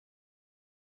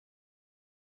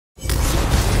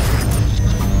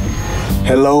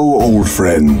Hello, old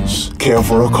friends. Care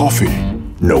for a coffee?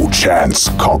 No chance,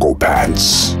 cargo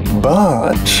pants.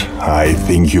 But I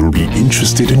think you'll be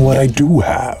interested in what I do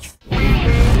have.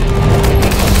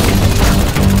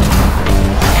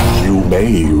 You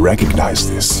may recognize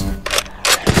this.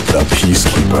 The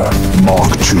Peacekeeper,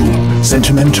 Mark II,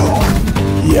 sentimental,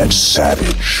 yet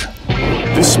savage.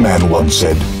 This man once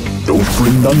said, "Don't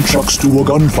bring nunchucks to a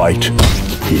gunfight."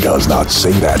 He does not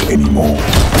say that anymore.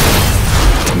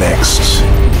 Next,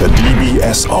 the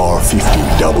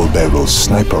DBSR-50 double-barrel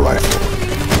sniper rifle,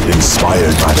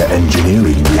 inspired by the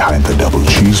engineering behind the double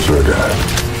cheeseburger.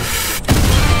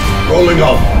 Rolling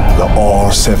up. The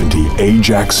R-70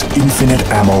 Ajax Infinite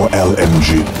Ammo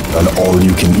LMG, an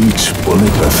all-you-can-eat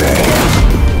bullet buffet.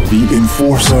 The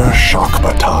Enforcer Shock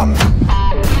Baton.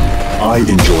 I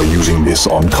enjoy using this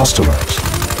on customers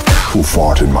who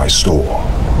fart in my store.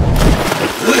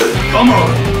 Come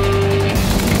on.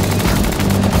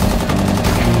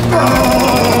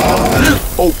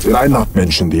 Oh, did I not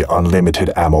mention the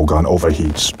unlimited ammo gun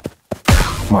overheats?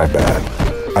 My bad.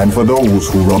 And for those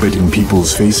who rub it in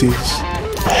people's faces,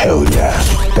 hell yeah,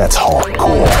 that's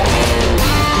hardcore.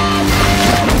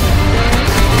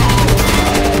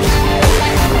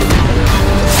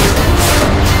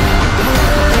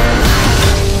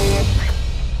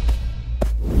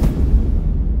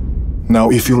 Now,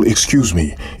 if you'll excuse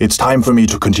me, it's time for me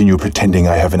to continue pretending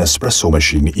I have an espresso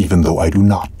machine even though I do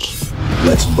not.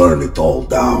 Let's burn it all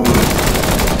down.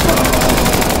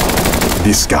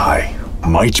 This guy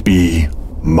might be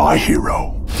my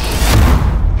hero.